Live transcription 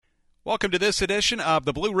Welcome to this edition of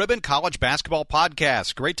the Blue Ribbon College Basketball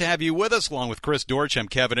Podcast. Great to have you with us, along with Chris Dortch. I'm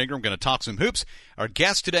Kevin Ingram. Going to talk some hoops. Our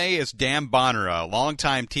guest today is Dan Bonner, a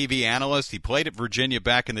longtime TV analyst. He played at Virginia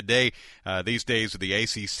back in the day, these days with the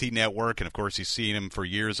ACC network, and of course you've seen him for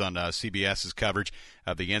years on CBS's coverage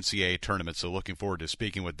of the NCAA tournament. So looking forward to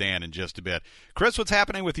speaking with Dan in just a bit. Chris, what's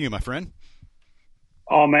happening with you, my friend?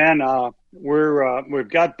 Oh man, we've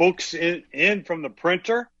got books in from the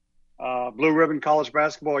printer. Blue Ribbon College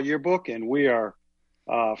Basketball Yearbook, and we are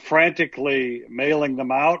frantically mailing them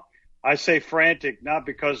out. I say frantic not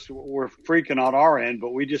because we're freaking on our end,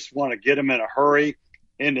 but we just want to get them in a hurry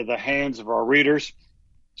into the hands of our readers.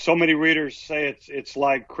 So many readers say it's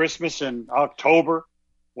like Christmas in October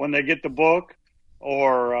when they get the book,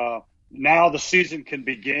 or now the season can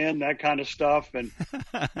begin, that kind of stuff. And,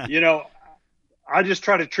 I just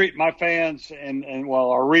try to treat my fans and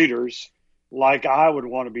our readers like I would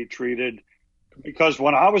want to be treated, because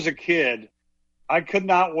when I was a kid, I could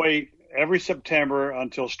not wait every September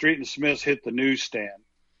until Street and Smith's hit the newsstand.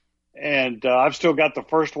 And I've still got the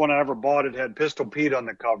first one I ever bought. It had Pistol Pete on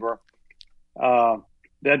the cover.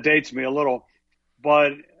 That dates me a little.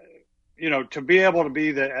 But, to be able to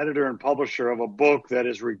be the editor and publisher of a book that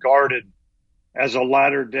is regarded as a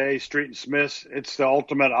latter-day Street and Smith's, it's the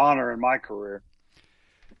ultimate honor in my career.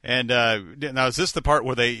 And now, is this the part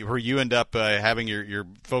where you end up having your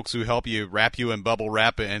folks who help you wrap you in bubble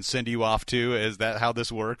wrap and send you off to? Is that how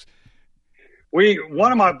this works?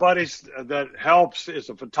 One of my buddies that helps is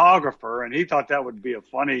a photographer, and he thought that would be a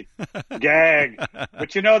funny gag.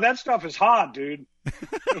 But that stuff is hot, dude.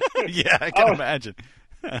 Yeah, I can imagine.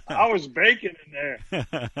 I was baking in there.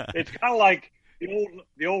 It's kind of like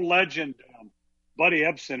the old legend, Buddy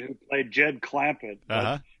Ebsen, who played Jed Clampett.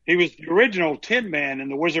 Uh-huh. He was the original Tin Man in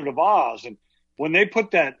The Wizard of Oz. And when they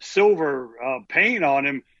put that silver paint on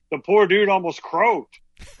him, the poor dude almost croaked.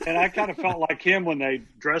 And I kind of felt like him when they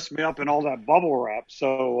dressed me up in all that bubble wrap.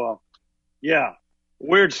 So,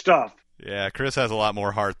 weird stuff. Yeah, Chris has a lot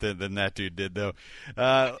more heart than that dude did, though.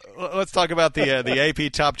 Let's talk about the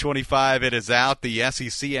AP Top 25. It is out. The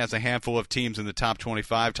SEC has a handful of teams in the Top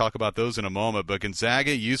 25. Talk about those in a moment. But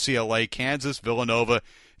Gonzaga, UCLA, Kansas, Villanova,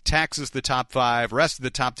 Texas, the top 5. Rest of the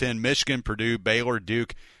top 10, Michigan, Purdue, Baylor,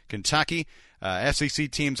 Duke, Kentucky. SEC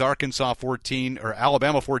teams, Arkansas 14, or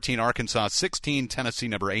Alabama 14, Arkansas 16, Tennessee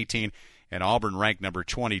number 18, and Auburn ranked number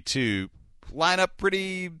 22. Lineup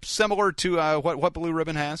pretty similar to what Blue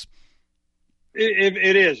Ribbon has?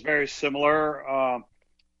 It is very similar.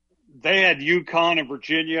 They had UConn and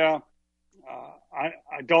Virginia.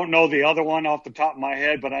 I don't know the other one off the top of my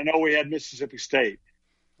head, but I know we had Mississippi State.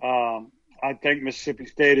 I think Mississippi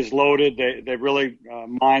State is loaded. They really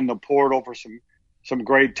mined the portal for some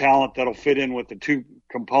great talent that'll fit in with the two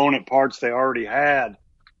component parts they already had,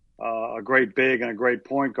 a great big and a great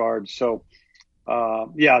point guard. So,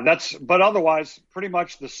 but otherwise pretty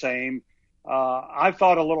much the same. I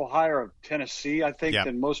thought a little higher of Tennessee, I think,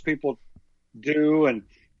 than most people do. And,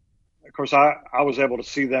 of course, I was able to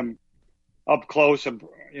see them up close and,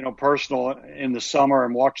 personal in the summer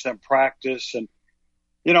and watch them practice. And,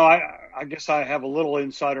 I guess I have a little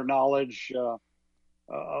insider knowledge,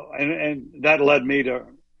 and that led me to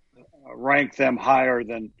rank them higher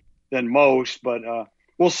than most. But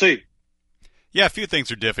we'll see. Yeah, a few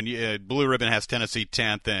things are different. Blue Ribbon has Tennessee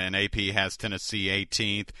 10th, and AP has Tennessee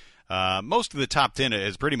 18th. Most of the top 10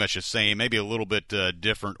 is pretty much the same, maybe a little bit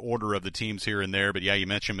different order of the teams here and there. But, yeah, you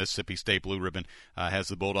mentioned Mississippi State. Blue Ribbon has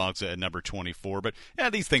the Bulldogs at number 24. But, yeah,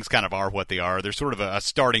 these things kind of are what they are. They're sort of a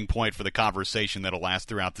starting point for the conversation that will last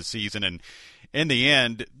throughout the season. And in the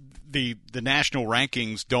end, the national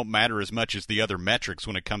rankings don't matter as much as the other metrics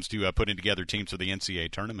when it comes to putting together teams for the NCAA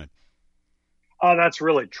tournament. Oh, that's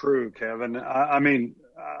really true, Kevin. I mean,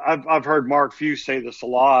 I've heard Mark Few say this a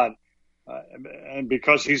lot. And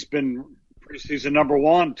because he's been preseason number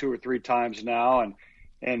 1 2 or 3 times now,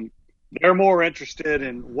 and they're more interested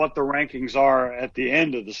in what the rankings are at the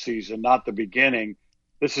end of the season, not the beginning.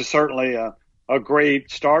 This is certainly a great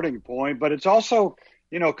starting point, but it's also,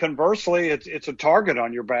 conversely, it's a target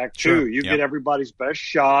on your back too. Sure. You get everybody's best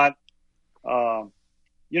shot. I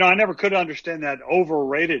never could understand that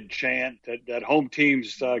overrated chant that home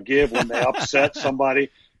teams give when they upset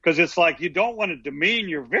somebody. Because it's like you don't want to demean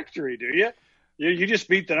your victory, do you? You just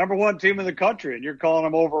beat the number 1 team in the country, and you're calling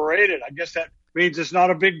them overrated. I guess that means it's not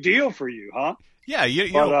a big deal for you, huh? Yeah,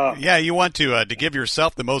 you want to give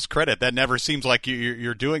yourself the most credit. That never seems like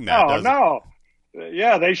you're doing that. Oh, no.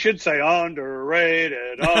 Yeah, they should say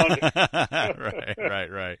underrated.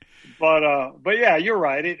 Right. But yeah, you're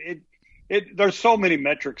right. There's so many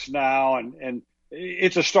metrics now, and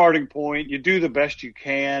it's a starting point. You do the best you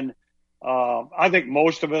can. I think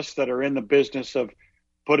most of us that are in the business of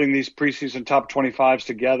putting these preseason top 25s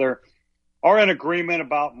together are in agreement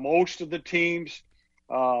about most of the teams.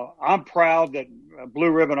 I'm proud that Blue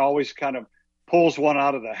Ribbon always kind of pulls one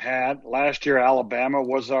out of the hat. Last year, Alabama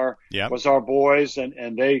was our boys, and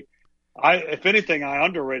if anything, I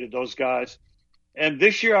underrated those guys. And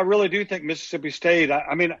this year, I really do think Mississippi State. I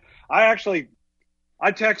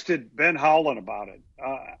texted Ben Howland about it,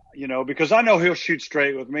 because I know he'll shoot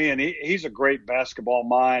straight with me, and he's a great basketball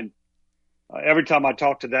mind. Every time I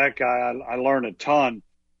talk to that guy, I learn a ton.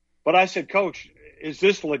 But I said, Coach, is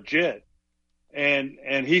this legit?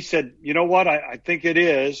 And he said, you know what? I think it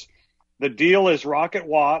is. The deal is Rocket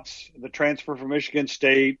Watts, the transfer from Michigan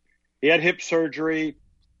State. He had hip surgery,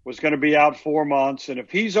 was going to be out 4 months. And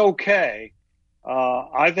if he's okay,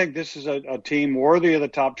 I think this is a team worthy of the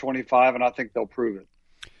top 25, and I think they'll prove it.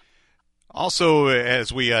 Also,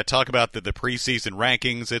 as we talk about the preseason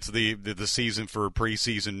rankings, it's the season for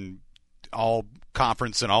preseason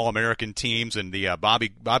all-conference and all-American teams, and the Bob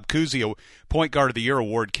Cousy Point Guard of the Year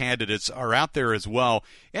award candidates are out there as well.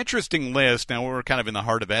 Interesting list. Now, we're kind of in the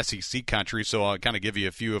heart of SEC country, so I'll kind of give you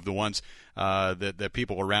a few of the ones that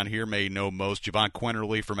people around here may know most. Javon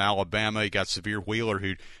Quinterly from Alabama. You got Severe Wheeler,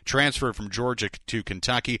 who transferred from Georgia to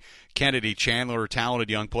Kentucky. Kennedy Chandler, talented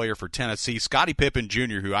young player for Tennessee. Scottie Pippen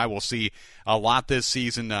Jr., who I will see a lot this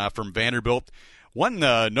season from Vanderbilt. One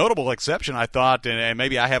notable exception, I thought, and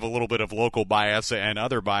maybe I have a little bit of local bias and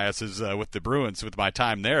other biases with the Bruins with my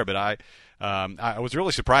time there, but I was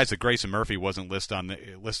really surprised that Grayson Murphy wasn't listed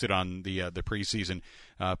on the preseason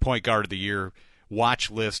Point Guard of the Year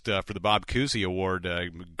watch list for the Bob Cousy Award.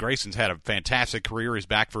 Grayson's had a fantastic career. He's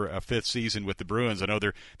back for a fifth season with the Bruins. I know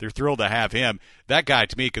they're thrilled to have him. That guy,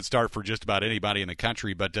 to me, could start for just about anybody in the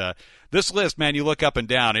country. But this list, man, you look up and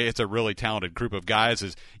down, it's a really talented group of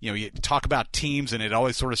guys. You talk about teams, and it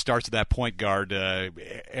always sort of starts with that point guard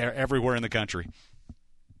everywhere in the country.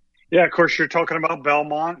 Yeah, of course, you're talking about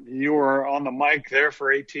Belmont. You were on the mic there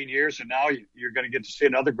for 18 years, and now you're going to get to see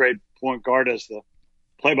another great point guard as the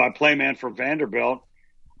play-by-play man for Vanderbilt.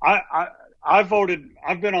 I've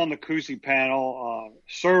been on the Cousy panel,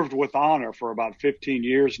 served with honor for about 15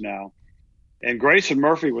 years now. And Grayson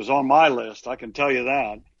Murphy was on my list, I can tell you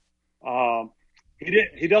that.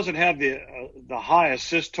 He doesn't have the high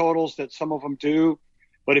assist totals that some of them do.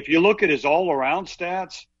 But if you look at his all-around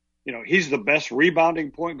stats, he's the best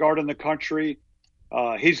rebounding point guard in the country.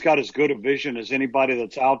 He's got as good a vision as anybody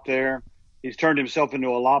that's out there. He's turned himself into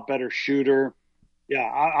a lot better shooter. Yeah,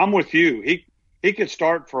 I'm with you. He could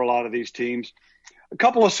start for a lot of these teams. A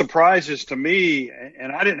couple of surprises to me,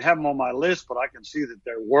 and I didn't have them on my list, but I can see that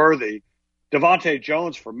they're worthy. Devontae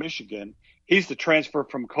Jones from Michigan. He's the transfer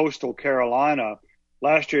from Coastal Carolina.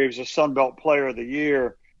 Last year he was a Sun Belt Player of the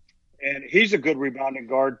Year, and he's a good rebounding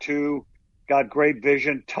guard too. Got great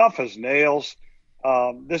vision, tough as nails.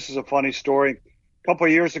 This is a funny story. A couple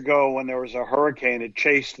of years ago when there was a hurricane, it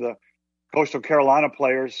chased the Coastal Carolina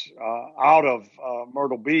players out of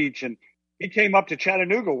Myrtle Beach, and he came up to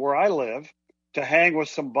Chattanooga, where I live, to hang with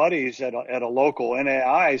some buddies at a local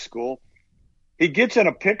NAIA school. He gets in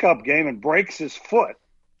a pickup game and breaks his foot,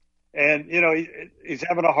 and he's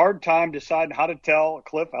having a hard time deciding how to tell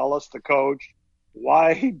Cliff Ellis, the coach,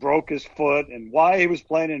 why he broke his foot and why he was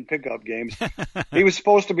playing in pickup games. He was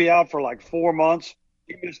supposed to be out for like 4 months.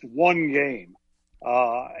 He missed one game,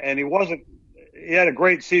 and he had a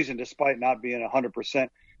great season despite not being 100%.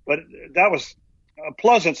 But that was a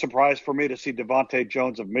pleasant surprise for me to see Devontae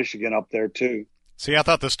Jones of Michigan up there too. See, I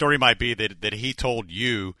thought the story might be that he told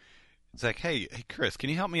you, it's like, hey, Chris, can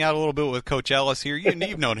you help me out a little bit with Coach Ellis here?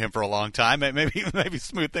 You've known him for a long time. Maybe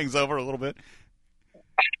smooth things over a little bit.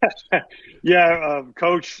 Yeah,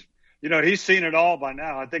 Coach, he's seen it all by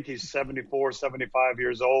now. I think he's 74, 75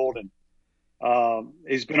 years old, and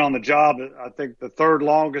he's been on the job, I think, the third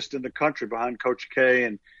longest in the country behind Coach K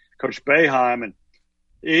and Coach Boeheim. And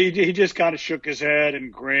he just kind of shook his head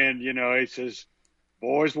and grinned. He says,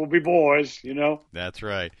 boys will be boys, That's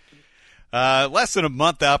right. Less than a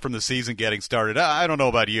month out from the season getting started. I don't know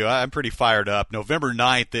about you. I'm pretty fired up. November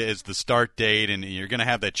 9th is the start date, and you're going to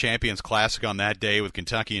have that Champions Classic on that day with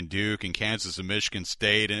Kentucky and Duke and Kansas and Michigan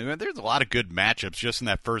State. And there's a lot of good matchups just in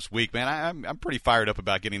that first week, man. I'm pretty fired up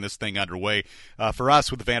about getting this thing underway. For us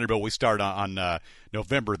with Vanderbilt, we start on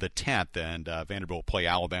November the 10th, and Vanderbilt will play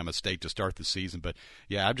Alabama State to start the season. But,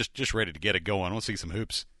 yeah, I'm just ready to get it going. I want to see some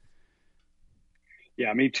hoops.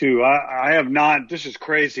 Yeah, me too. I have not. This is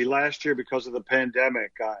crazy. Last year, because of the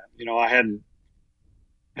pandemic, I hadn't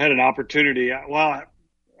had an opportunity. Well,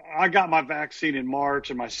 I got my vaccine in March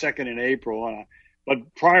and my second in April.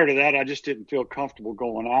 But prior to that, I just didn't feel comfortable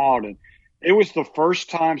going out. And It was the first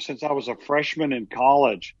time since I was a freshman in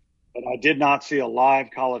college that I did not see a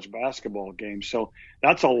live college basketball game. So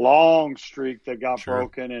that's a long streak that got Sure.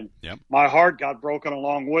 broken, and Yep. my heart got broken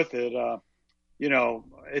along with it.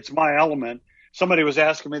 It's my element. Somebody was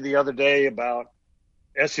asking me the other day about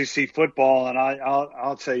SEC football, and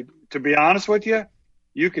I'll say, to be honest with you,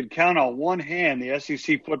 you could count on one hand the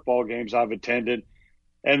SEC football games I've attended.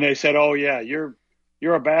 And they said, "Oh yeah, you're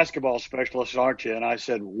a basketball specialist, aren't you?" And I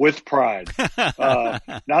said, with pride.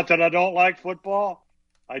 Not that I don't like football,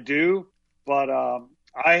 I do, but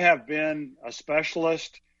I have been a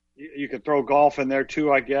specialist. You could throw golf in there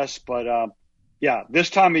too, I guess. But yeah, this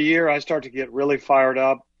time of year, I start to get really fired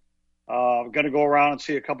up. I'm going to go around and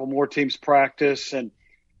see a couple more teams practice, and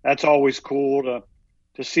that's always cool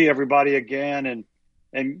to see everybody again and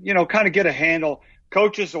kind of get a handle.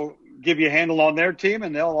 Coaches will give you a handle on their team,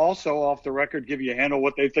 and they'll also, off the record, give you a handle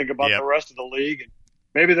what they think about Yep. the rest of the league and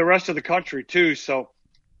maybe the rest of the country too. So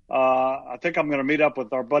I think I'm going to meet up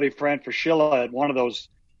with our buddy Fran Fraschilla at one of those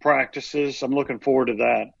practices. I'm looking forward to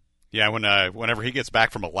that. Yeah, whenever he gets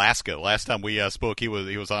back from Alaska, last time we spoke, he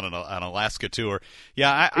was on an Alaska tour.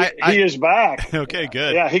 Yeah, he is back. Okay,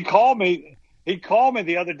 good. Yeah, he called me. He called me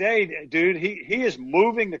the other day, dude. He is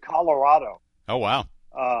moving to Colorado. Oh wow.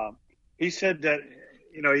 He said that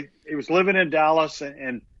he was living in Dallas,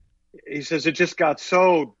 and he says it just got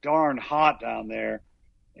so darn hot down there,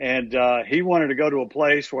 and he wanted to go to a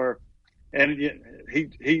place where, and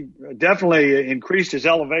he definitely increased his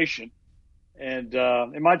elevation. And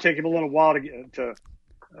it might take him a little while to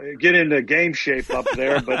get into game shape up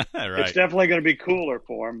there, but Right. It's definitely going to be cooler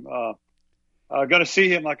for him. Going to see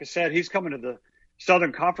him, like I said, he's coming to the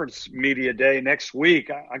Southern Conference Media Day next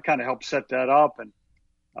week. I kind of helped set that up, and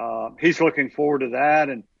he's looking forward to that.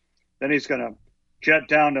 And then he's going to jet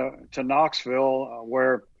down to Knoxville,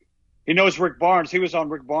 where he knows Rick Barnes. He was on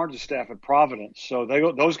Rick Barnes' staff at Providence, so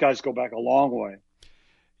those guys go back a long way.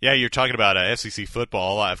 Yeah, you're talking about SEC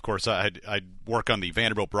football. Of course, I work on the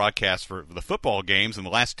Vanderbilt broadcast for the football games, and the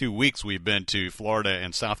last 2 weeks we've been to Florida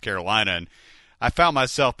and South Carolina, and I found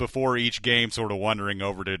myself before each game sort of wandering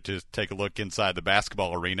over to take a look inside the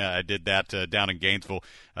basketball arena. I did that down in Gainesville.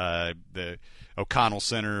 The O'Connell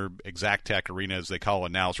Center, Exactech Arena as they call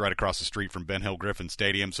it now, is right across the street from Ben Hill Griffin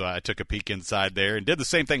Stadium, so I took a peek inside there and did the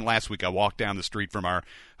same thing last week. I walked down the street from our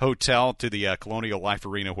hotel to the Colonial Life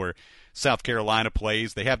Arena where South Carolina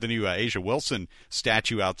plays. They have the new Asia Wilson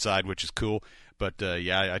statue outside, which is cool. But,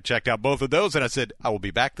 yeah, I checked out both of those, and I said, I will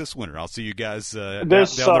be back this winter. I'll see you guys down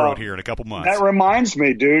the road here in a couple months. That reminds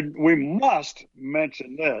me, dude, we must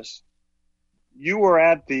mention this. You were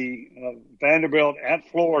at the Vanderbilt at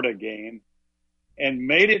Florida game and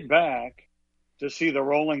made it back to see the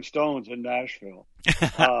Rolling Stones in Nashville.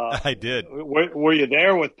 I did. Were you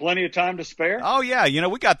there with plenty of time to spare? Oh, yeah.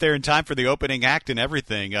 We got there in time for the opening act and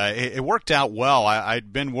everything. It worked out well.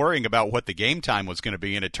 I'd been worrying about what the game time was going to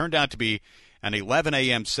be, and it turned out to be an 11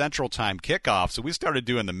 a.m. Central Time kickoff. So we started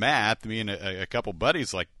doing the math. Me and a couple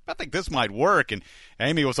buddies, like, I think this might work. And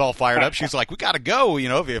Amy was all fired up. She's like, we got to go.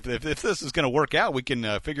 If this is going to work out, we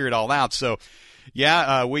can figure it all out. So,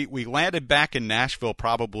 yeah, we landed back in Nashville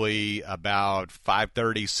probably about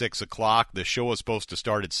 5:30, 6 o'clock. The show was supposed to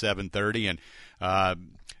start at 7:30,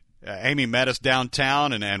 and Amy met us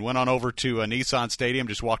downtown and went on over to Nissan Stadium,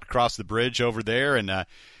 just walked across the bridge over there,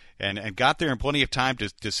 and got there in plenty of time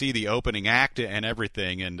to see the opening act and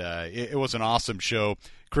everything. And it was an awesome show.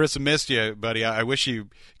 Chris, I missed you, buddy. I wish you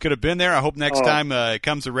could have been there. I hope next time it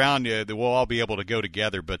comes around that we'll all be able to go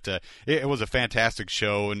together. But it was a fantastic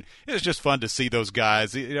show, and it was just fun to see those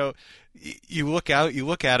guys. You look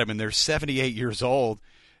at them, and they're 78 years old.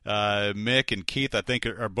 Mick and Keith, I think,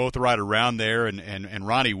 are both right around there, and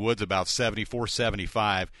Ronnie Wood's about 74,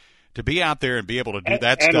 75. To be out there and be able to do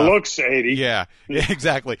that stuff. And looks 80. Yeah,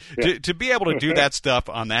 exactly. Yeah. To be able to do that stuff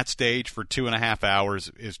on that stage for 2.5 hours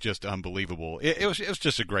is just unbelievable. It was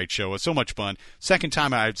just a great show. It was so much fun. Second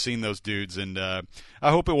time I've seen those dudes, and I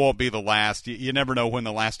hope it won't be the last. You never know when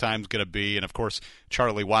the last time's going to be. And, of course,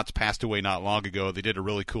 Charlie Watts passed away not long ago. They did a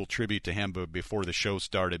really cool tribute to him before the show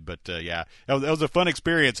started. But, yeah, it was a fun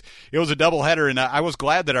experience. It was a doubleheader, and I was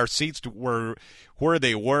glad that our seats were where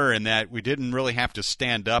they were and that we didn't really have to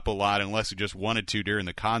stand up a lot unless we just wanted to during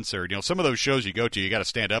the concert. Some of those shows you go to, you got to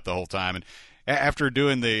stand up the whole time. And after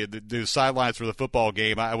doing the sidelines for the football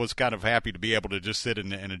game, I was kind of happy to be able to just sit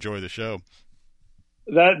and enjoy the show.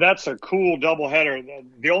 That's a cool doubleheader.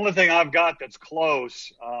 The only thing I've got that's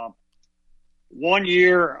close, one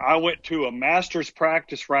year I went to a Masters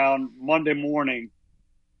practice round Monday morning,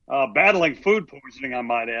 battling food poisoning, I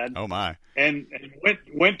might add. Oh, my. And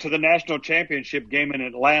went to the national championship game in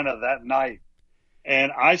Atlanta that night.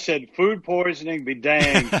 And I said, food poisoning be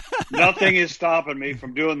danged. Nothing is stopping me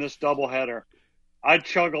from doing this doubleheader. I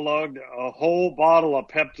chug-a-lugged a whole bottle of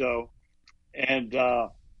Pepto, and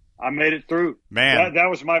I made it through. Man,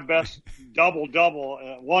 that was my best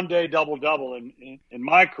double-double, one-day double-double in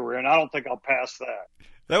my career, and I don't think I'll pass that.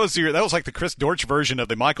 That was like the Chris Dortch version of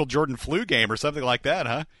the Michael Jordan flu game or something like that,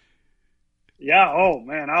 huh? Yeah. Oh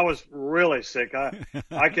man, I was really sick.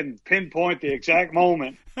 I can pinpoint the exact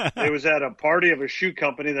moment. It was at a party of a shoe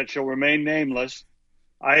company that shall remain nameless.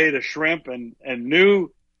 I ate a shrimp and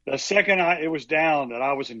knew the second it was down that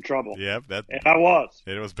I was in trouble. Yep, and I was.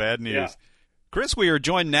 It was bad news. Yeah. Chris, we are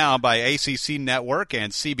joined now by ACC Network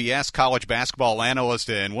and CBS college basketball analyst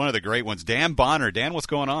and one of the great ones, Dan Bonner. Dan, what's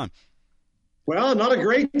going on? Well, not a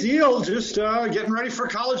great deal. Just getting ready for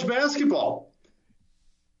college basketball.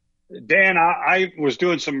 Dan, I was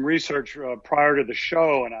doing some research prior to the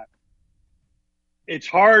show, and it's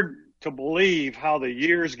hard to believe how the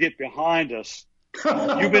years get behind us.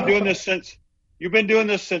 You've been doing this since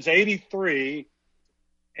 '83,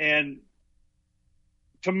 and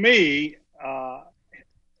to me,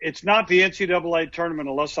 it's not the NCAA tournament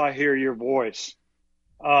unless I hear your voice.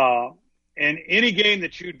 And any game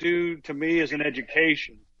that you do to me is an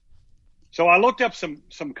education. So I looked up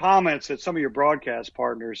some comments that some of your broadcast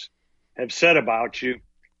partners have said about you.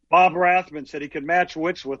 Bob Rathman said he could match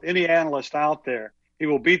wits with any analyst out there. He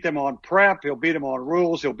will beat them on prep. He'll beat them on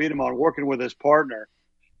rules. He'll beat them on working with his partner.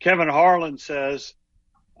 Kevin Harlan says,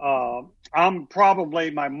 I'm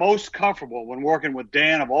probably my most comfortable when working with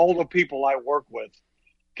Dan of all the people I work with.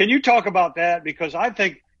 Can you talk about that? Because I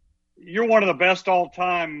think you're one of the best all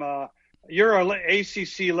time. You're an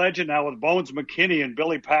ACC legend now with Bones McKinney and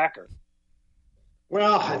Billy Packer.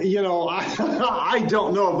 Well, I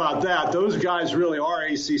don't know about that. Those guys really are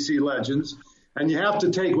ACC legends. And you have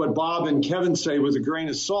to take what Bob and Kevin say with a grain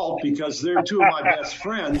of salt because they're two of my best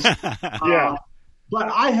friends. Yeah. But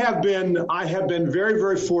I have been very,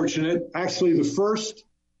 very fortunate. Actually, the first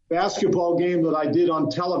basketball game that I did on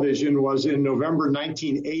television was in November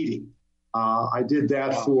 1980. I did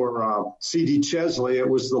that for C.D. Chesley. It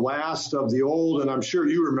was the last of the old, and I'm sure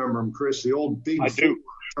you remember them, Chris, the old Big Four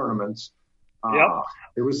tournaments. Yep.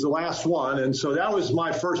 It was the last one. And so that was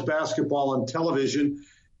my first basketball on television.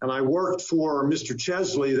 And I worked for Mr.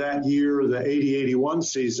 Chesley that year, the 80-81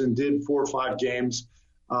 season, did 4 or 5 games.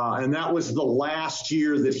 And that was the last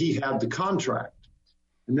year that he had the contract.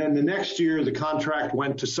 And then the next year, the contract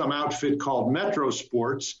went to some outfit called Metro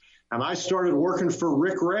Sports. And I started working for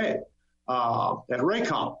Rick Ray at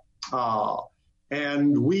Raycom.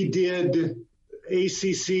 And we did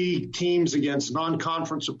ACC teams against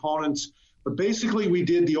non-conference opponents. But basically, we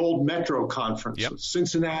did the old Metro Conference, Yep.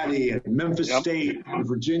 Cincinnati and Memphis State and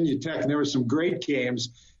Virginia Tech, and there were some great games.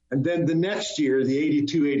 And then the next year, the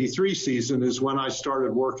 82-83 season, is when I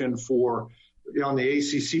started working on the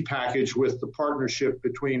ACC package with the partnership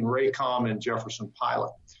between Raycom and Jefferson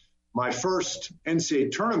Pilot. My first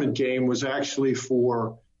NCAA tournament game was actually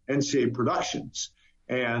for NCAA Productions,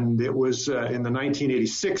 and it was in the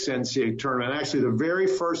 1986 NCAA tournament. Actually, the very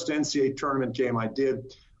first NCAA tournament game I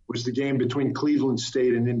did was the game between Cleveland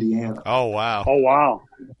State and Indiana. Oh, wow. Oh, wow.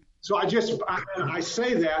 So I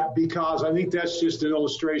say that because I think that's just an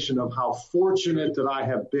illustration of how fortunate that I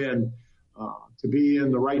have been to be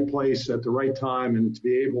in the right place at the right time and to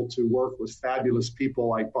be able to work with fabulous people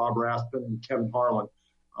like Bob Rathman and Kevin Harlan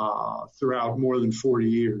throughout more than 40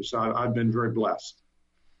 years. I've been very blessed.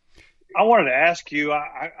 I wanted to ask you,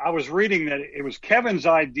 I was reading that it was Kevin's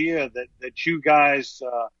idea that you guys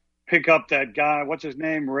pick up that guy, what's his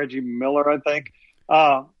name, Reggie Miller, I think,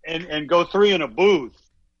 and go 3 in a booth.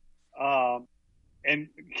 And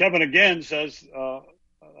Kevin again says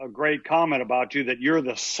a great comment about you, that you're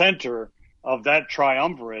the center of that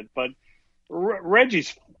triumvirate. But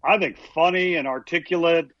Reggie's, I think, funny and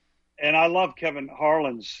articulate, and I love Kevin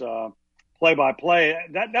Harlan's play-by-play.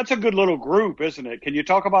 That's a good little group, isn't it? Can you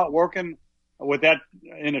talk about working with that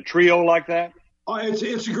in a trio like that?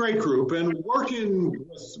 It's a great group, and working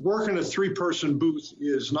a 3-person booth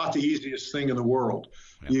is not the easiest thing in the world.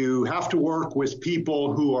 Yeah. You have to work with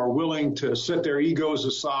people who are willing to set their egos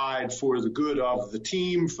aside for the good of the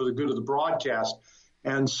team, for the good of the broadcast.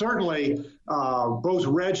 And certainly both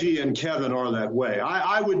Reggie and Kevin are that way.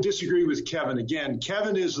 I would disagree with Kevin. Again,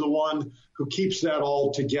 Kevin is the one who keeps that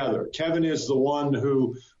all together. Kevin is the one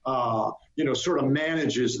who sort of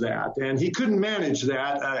manages that. And he couldn't manage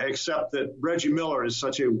that except that Reggie Miller is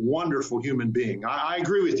such a wonderful human being. I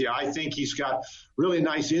agree with you. I think he's got really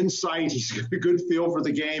nice insight. He's got a good feel for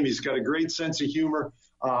the game. He's got a great sense of humor.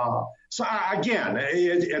 So again,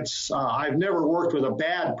 I've never worked with a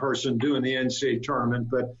bad person doing the NCAA tournament,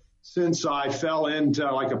 but since I fell into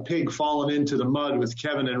like a pig falling into the mud with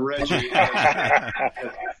Kevin and Reggie.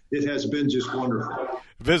 It has been just wonderful.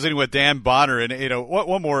 Visiting with Dan Bonner, and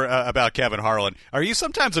one more about Kevin Harlan. Are you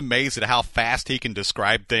sometimes amazed at how fast he can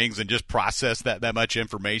describe things and just process that much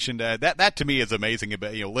information? That to me is amazing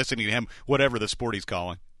about listening to him, whatever the sport he's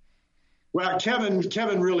calling. Well,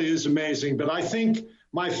 Kevin really is amazing, but I think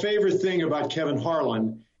my favorite thing about Kevin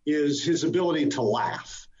Harlan is his ability to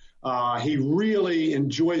laugh. He really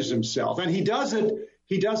enjoys himself, and he does it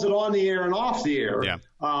on the air and off the air.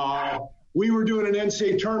 Yeah. We were doing an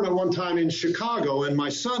NCAA tournament one time in Chicago, and my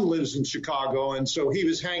son lives in Chicago, and so he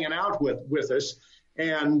was hanging out with us,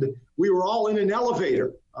 and we were all in an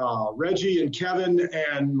elevator. Reggie and Kevin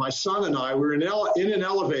and my son and I were in an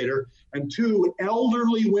elevator, and two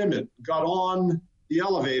elderly women got on the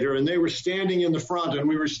elevator, and they were standing in the front, and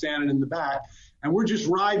we were standing in the back, and we're just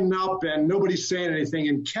riding up, and nobody's saying anything,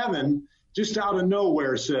 and Kevin, just out of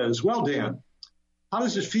nowhere, says, "Well, Dan, how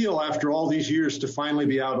does it feel after all these years to finally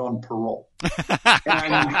be out on parole?"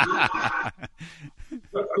 And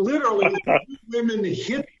literally, women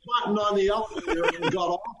hit the button on the elevator and got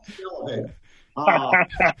off the elevator.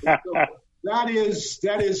 So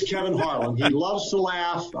that is Kevin Harlan. He loves to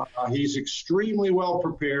laugh. He's extremely well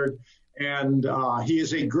prepared, and he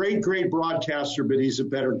is a great, great broadcaster, but he's a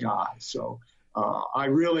better guy. So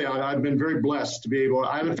I've been very blessed to be able.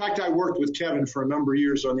 In fact, I worked with Kevin for a number of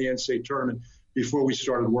years on the NCAA tournament before we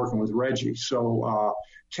started working with Reggie. So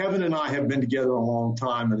Kevin and I have been together a long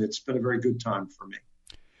time, and it's been a very good time for me.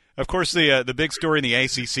 Of course, the big story in the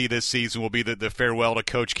ACC this season will be the farewell to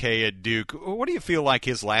Coach K at Duke. What do you feel like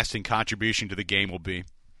his lasting contribution to the game will be?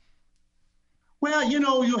 Well,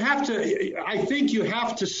 I think you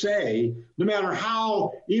have to say, no matter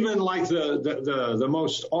how, even like the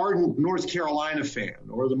most ardent North Carolina fan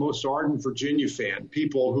or the most ardent Virginia fan,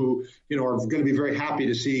 people who, are going to be very happy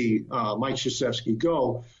to see Mike Krzyzewski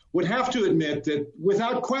go, would have to admit that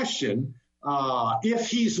without question, if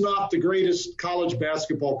he's not the greatest college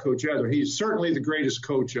basketball coach ever, he's certainly the greatest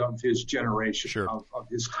coach of his generation, sure, of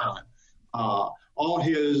his time. All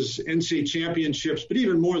his NCAA championships, but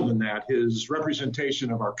even more than that, his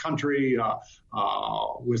representation of our country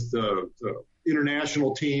with the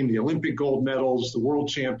international team, the Olympic gold medals, the world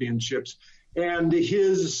championships, and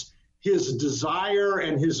his desire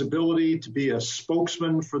and his ability to be a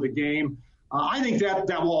spokesman for the game. I think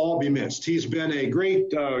that will all be missed. He's been a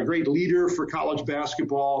great leader for college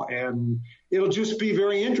basketball, and it'll just be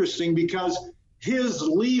very interesting because his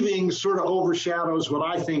leaving sort of overshadows what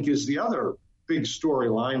I think is the other big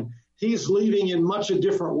storyline. He's leaving in much a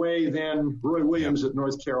different way than Roy Williams at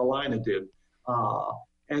North Carolina did.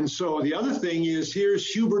 And so the other thing is here's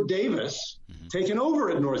Hubert Davis taking over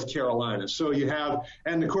at North Carolina. So you have,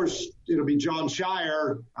 and of course, it'll be John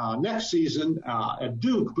Shire next season at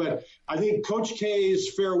Duke. But I think Coach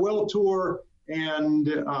K's farewell tour and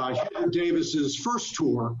Hubert Davis's first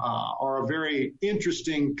tour are a very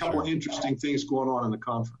interesting couple of interesting things going on in the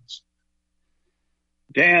conference.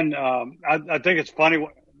 Dan, I think it's funny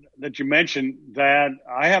that you mentioned that.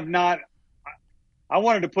 I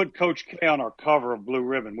wanted to put Coach K on our cover of Blue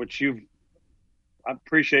Ribbon, which I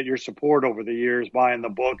appreciate your support over the years buying the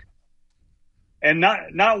book. And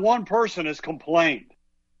not one person has complained.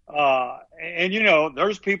 And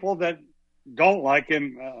there's people that don't like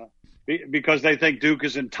him because they think Duke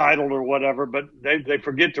is entitled or whatever, but they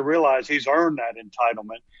forget to realize he's earned that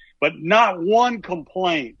entitlement. But not one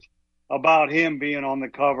complaint about him being on the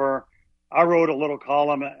cover. I wrote a little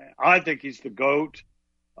column. I think he's the GOAT,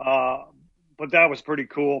 but that was pretty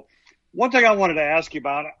cool. One thing I wanted to ask you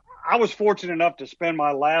about, I was fortunate enough to spend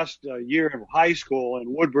my last year of high school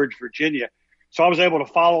in Woodbridge, Virginia. So I was able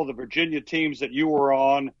to follow the Virginia teams that you were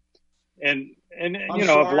on. And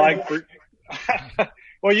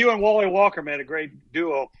well, you and Wally Walker made a great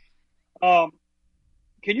duo. Can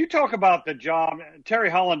you talk about the job? Terry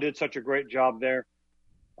Holland did such a great job there.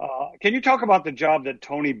 Can you talk about the job that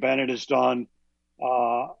Tony Bennett has done?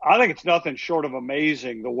 I think it's nothing short of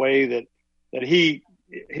amazing the way that he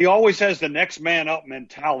always has the next man up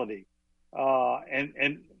mentality.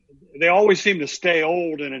 And they always seem to stay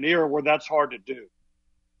old in an era where that's hard to do.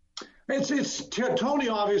 Tony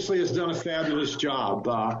obviously has done a fabulous job.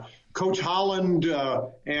 Coach Holland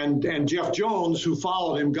and Jeff Jones, who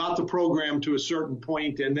followed him, got the program to a certain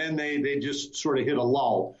point, and then they just sort of hit a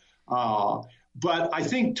lull. But I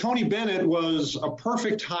think Tony Bennett was a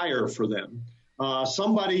perfect hire for them.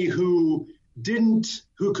 Somebody who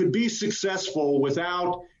could be successful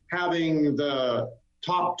without having the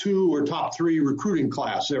top 2 or top 3 recruiting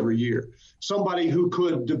class every year. Somebody who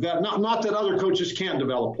could develop, not that other coaches can't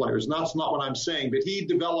develop players, that's not what I'm saying, but he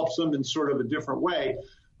develops them in sort of a different way.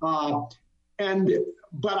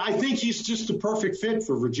 But I think he's just the perfect fit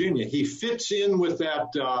for Virginia. He fits in with that.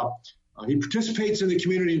 He participates in the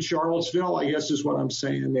community in Charlottesville, I guess is what I'm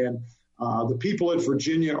saying. And the people at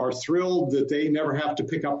Virginia are thrilled that they never have to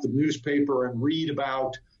pick up the newspaper and read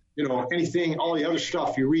about, anything, all the other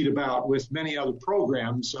stuff you read about with many other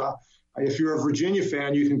programs. If you're a Virginia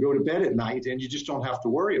fan, you can go to bed at night and you just don't have to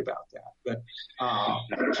worry about that. But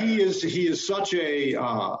he is such a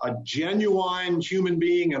genuine human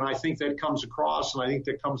being, and I think that comes across, and I think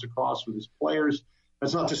that comes across with his players.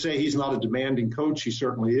 That's not to say he's not a demanding coach. He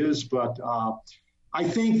certainly is, but I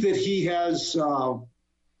think that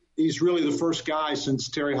he's really the first guy since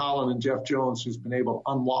Terry Holland and Jeff Jones who's been able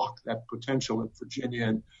to unlock that potential at Virginia.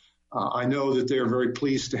 And I know that they're very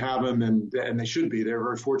pleased to have him, and they should be. They're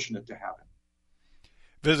very fortunate to have him.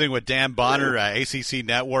 Visiting with Dan Bonner, ACC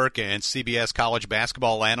Network and CBS college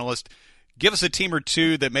basketball analyst. Give us a team or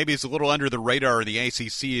two that maybe is a little under the radar in the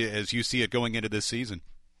ACC as you see it going into this season.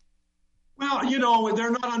 Well,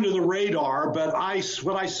 they're not under the radar, but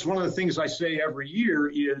one of the things I say every year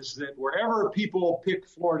is that wherever people pick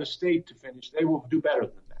Florida State to finish, they will do better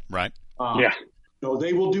than that. Right.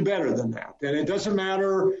 They will do better than that. And it doesn't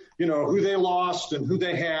matter, who they lost and who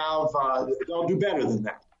they have. They'll do better than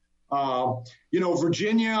that.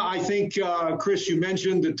 Virginia, I think, Chris, you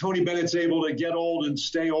mentioned that Tony Bennett's able to get old and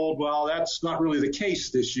stay old. Well, that's not really the case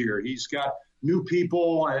this year. He's got new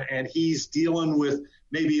people, and he's dealing with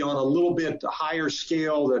maybe on a little bit higher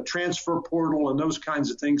scale, the transfer portal and those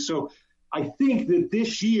kinds of things. So I think that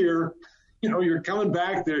this year, you're coming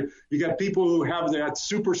back there. You got people who have that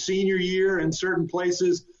super senior year in certain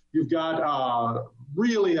places. You've got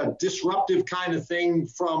really a disruptive kind of thing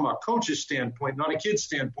from a coach's standpoint, not a kid's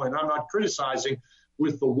standpoint. I'm not criticizing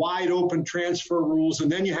with the wide open transfer rules.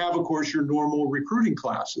 And then you have, of course, your normal recruiting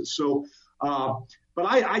classes. So, but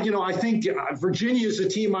I think Virginia is a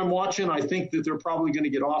team I'm watching. I think that they're probably going to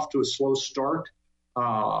get off to a slow start.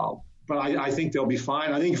 But I think they'll be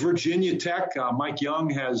fine. I think Virginia Tech, Mike Young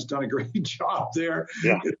has done a great job there.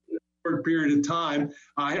 Yeah. For a period of time.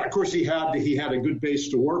 Of course, he had a good base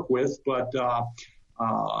to work with, but Keve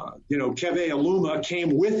Aluma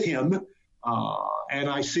came with him, and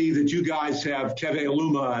I see that you guys have Keve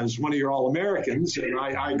Aluma as one of your All-Americans, and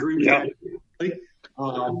I agree with that.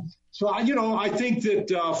 So I think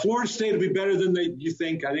that Florida State will be better than you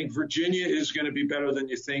think. I think Virginia is going to be better than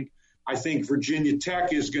you think. I think Virginia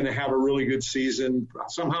Tech is going to have a really good season.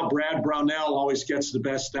 Somehow Brad Brownell always gets the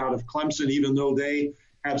best out of Clemson, even though they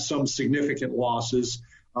have some significant losses.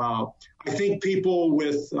 I think people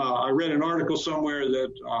I read an article somewhere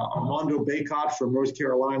that Armando Bacot from North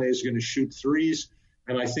Carolina is going to shoot threes,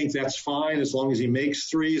 and I think that's fine as long as he makes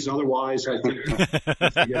threes. Otherwise, I think.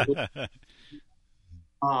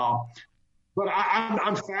 But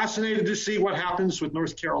I'm fascinated to see what happens with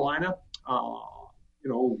North Carolina.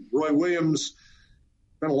 Roy Williams.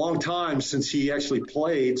 Been a long time since he actually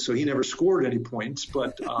played, so he never scored any points,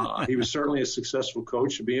 but he was certainly a successful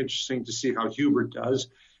coach. It'd be interesting to see how Hubert does.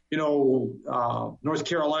 North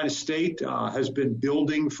Carolina State has been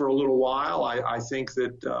building for a little while. I think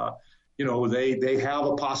that, they have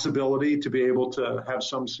a possibility to be able to have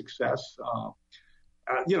some success.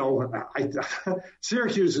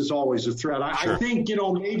 Syracuse is always a threat. Sure. I think,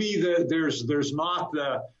 maybe there's not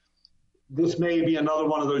this may be another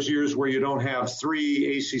one of those years where you don't have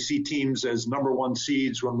three ACC teams as number one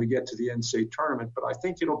seeds when we get to the NCAA tournament, but I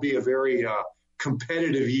think it'll be a very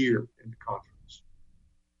competitive year in the conference.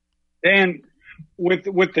 Dan, with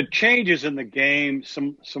the changes in the game,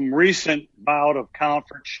 some recent bout of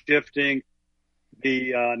conference shifting,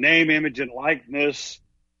 the name, image, and likeness,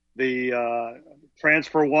 the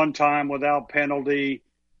transfer one time without penalty,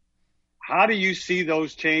 how do you see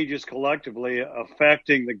those changes collectively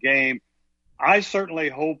affecting the game? I certainly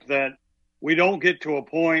hope that we don't get to a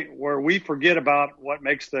point where we forget about what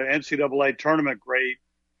makes the NCAA tournament great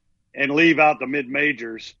and leave out the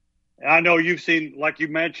mid-majors. I know you've seen, like you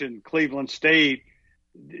mentioned, Cleveland State.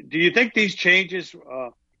 Do you think these changes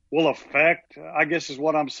will affect, I guess is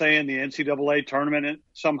what I'm saying, the NCAA tournament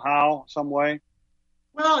somehow, some way?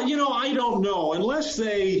 Well, I don't know. Unless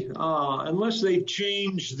they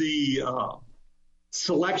change the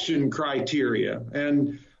selection criteria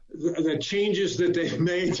and the changes that they've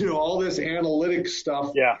made, all this analytic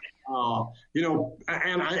stuff. Yeah.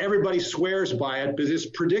 And everybody swears by it, but it's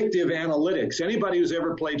predictive analytics. Anybody who's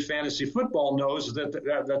ever played fantasy football knows that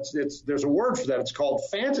there's a word for that. It's called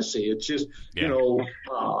fantasy. It's just,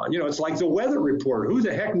 it's like the weather report. Who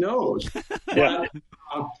the heck knows? Yeah.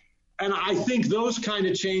 And I think those kind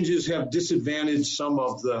of changes have disadvantaged some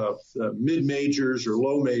of the mid majors or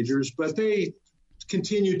low majors, but they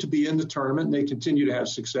continue to be in the tournament, and they continue to have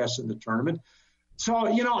success in the tournament. So,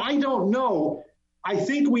 I don't know. I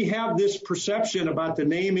think we have this perception about the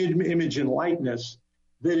name, image, and likeness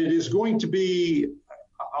that it is going to be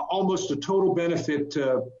almost a total benefit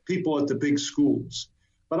to people at the big schools.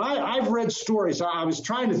 But I've read stories. I was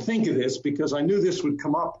trying to think of this because I knew this would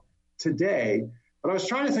come up today. But I was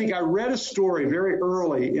trying to think. I read a story very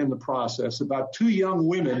early in the process about two young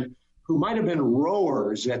women who might have been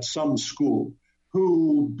rowers at some school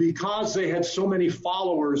who, because they had so many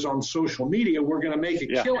followers on social media, were going to make a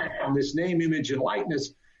killing on this name, image, and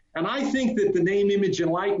likeness. And I think that the name, image,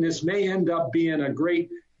 and likeness may end up being a great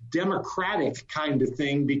democratic kind of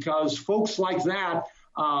thing, because folks like that,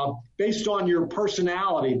 based on your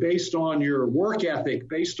personality, based on your work ethic,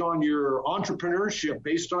 based on your entrepreneurship,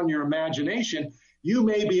 based on your imagination, you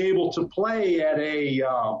may be able to play at a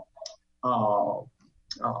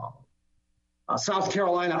South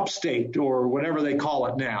Carolina Upstate or whatever they call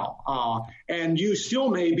it now. And you still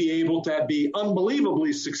may be able to be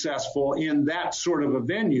unbelievably successful in that sort of a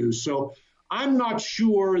venue. So I'm not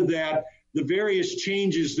sure that the various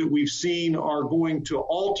changes that we've seen are going to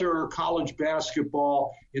alter college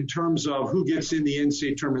basketball in terms of who gets in the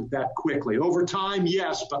NCAA tournament that quickly. Over time,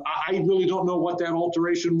 yes, but I really don't know what that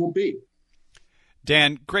alteration will be.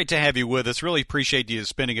 Dan, great to have you with us. Really appreciate you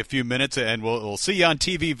spending a few minutes, and we'll see you on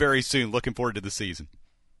TV very soon. Looking forward to the season.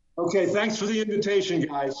 Okay, thanks for the invitation,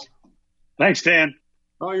 guys. Thanks, Dan.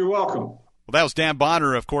 Oh, you're welcome. Well, that was Dan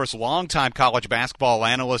Bonner, of course, longtime college basketball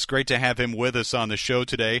analyst. Great to have him with us on the show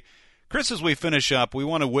today. Chris, as we finish up, we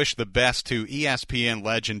want to wish the best to ESPN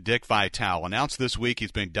legend Dick Vitale. Announced this week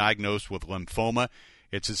he's been diagnosed with lymphoma.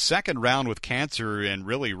 It's his second round with cancer in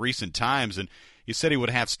really recent times, and he said he would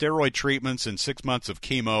have steroid treatments and 6 months of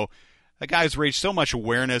chemo. That guy's raised so much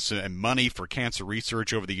awareness and money for cancer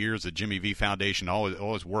research over the years. The Jimmy V Foundation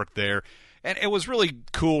always worked there. And it was really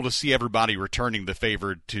cool to see everybody returning the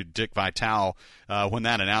favor to Dick Vitale when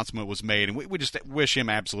that announcement was made. And we just wish him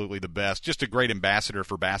absolutely the best. Just a great ambassador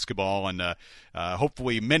for basketball, and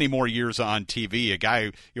hopefully many more years on TV. A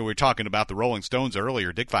guy, we were talking about the Rolling Stones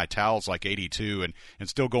earlier. Dick Vitale's like 82 and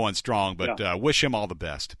still going strong, but wish him all the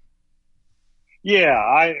best. Yeah,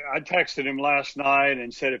 I texted him last night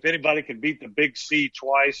and said, if anybody can beat the Big C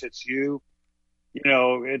twice, it's you.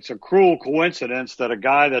 It's a cruel coincidence that a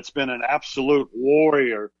guy that's been an absolute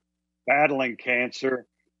warrior battling cancer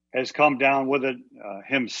has come down with it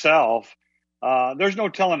himself. There's no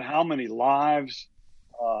telling how many lives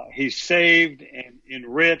he's saved and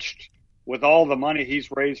enriched with all the money he's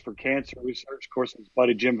raised for cancer research. Of course, his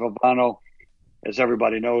buddy Jim Valvano, as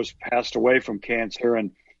everybody knows, passed away from cancer, and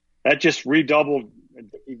that just redoubled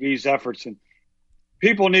these efforts. And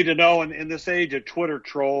people need to know in this age of Twitter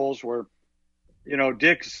trolls where,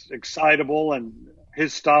 Dick's excitable and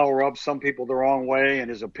his style rubs some people the wrong way, and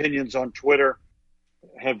his opinions on Twitter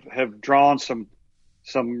have drawn some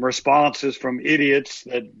responses from idiots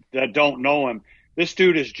that don't know him. This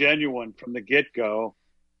dude is genuine from the get-go.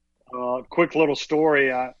 Quick little story.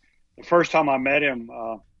 The first time I met him,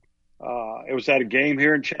 it was at a game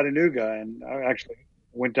here in Chattanooga, and I actually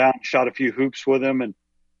went down and shot a few hoops with him, and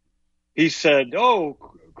he said, "Oh,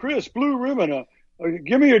 Chris, Blue Ribbon,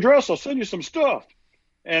 give me your address. I'll send you some stuff."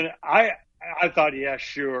 And I thought, yeah,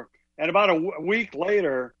 sure. And about a week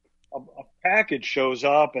later, a package shows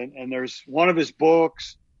up, and there's one of his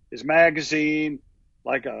books, his magazine,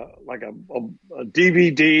 like a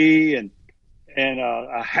DVD, and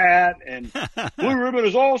a hat, and Blue Ribbon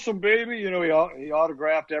is awesome, baby. He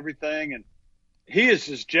autographed everything, and he is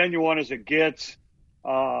as genuine as it gets.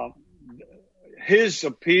 His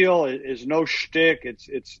appeal is no shtick.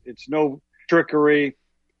 It's no trickery.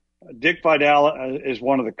 Dick Vitale is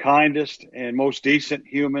one of the kindest and most decent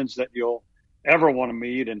humans that you'll ever want to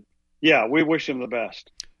meet. And yeah, we wish him the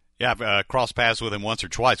best. Yeah, I've crossed paths with him once or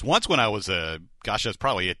twice. Once when I was I was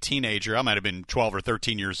probably a teenager. I might have been 12 or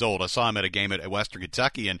 13 years old. I saw him at a game at Western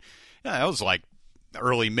Kentucky, and that was like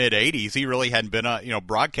early mid-'80s. He really hadn't been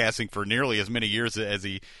broadcasting for nearly as many years as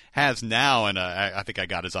he has now, and I think I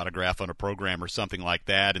got his autograph on a program or something like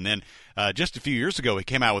that. And then just a few years ago, he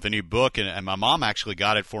came out with a new book, and my mom actually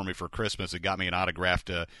got it for me for Christmas. It got me an autographed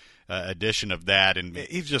edition of that, and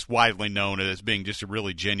he's just widely known as being just a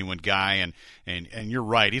really genuine guy, and you're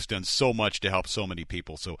right, he's done so much to help so many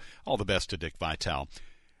people. So all the best to Dick Vitale.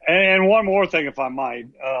 And one more thing, if I might.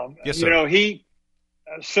 Yes, sir. He's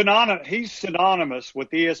synonymous with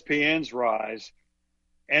ESPN's rise,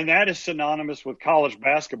 and that is synonymous with college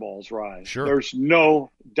basketball's rise. Sure. There's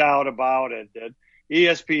no doubt about it that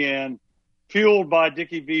ESPN, fueled by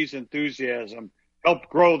Dickie V's enthusiasm, helped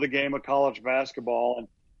grow the game of college basketball. And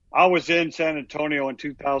I was in San Antonio in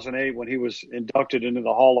 2008 when he was inducted into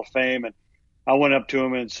the Hall of Fame, and I went up to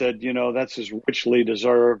him and said, that's as richly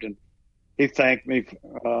deserved. And he thanked me.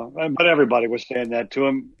 But everybody was saying that to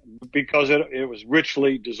him because it was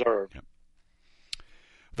richly deserved. Yep.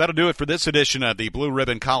 That'll do it for this edition of the Blue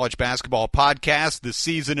Ribbon College Basketball Podcast. The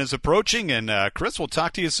season is approaching, and Chris, we'll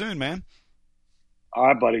talk to you soon, man. All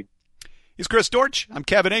right, buddy. He's Chris Dortch. I'm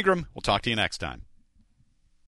Kevin Ingram. We'll talk to you next time.